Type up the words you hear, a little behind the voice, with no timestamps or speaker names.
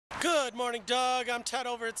Good morning, Doug. I'm Ted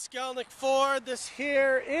over at Skalnek Ford. This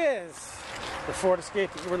here is the Ford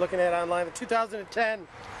Escape that you were looking at online, the 2010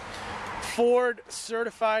 Ford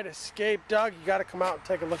Certified Escape. Doug, you got to come out and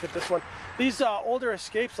take a look at this one. These older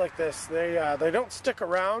Escapes like this, they don't stick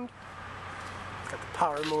around. Got the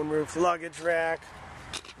power moonroof, luggage rack,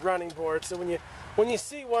 running board. So when you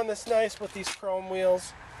see one that's nice with these chrome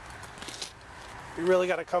wheels, you really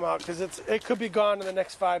got to come out because it could be gone in the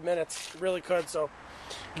next 5 minutes. It really could. So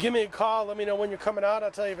give me a call. Let me know when you're coming out.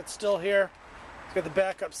 I'll tell you if it's still here. It's got the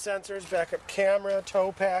backup sensors, backup camera,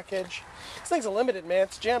 tow package. This thing's a limited, man.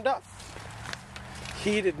 It's jammed up.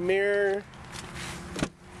 Heated mirror.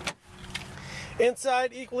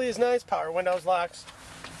 Inside, equally as nice. Power windows, locks,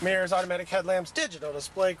 mirrors, automatic headlamps, digital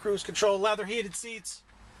display, cruise control, leather heated seats,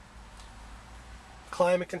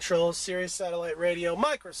 climate control, Sirius satellite radio,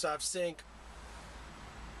 Microsoft Sync.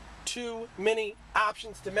 Too many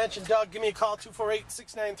options to mention. Doug, give me a call,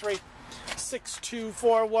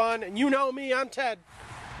 248-693-6241. And you know me, I'm Ted.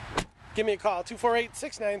 Give me a call,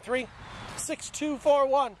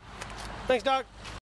 248-693-6241. Thanks, Doug.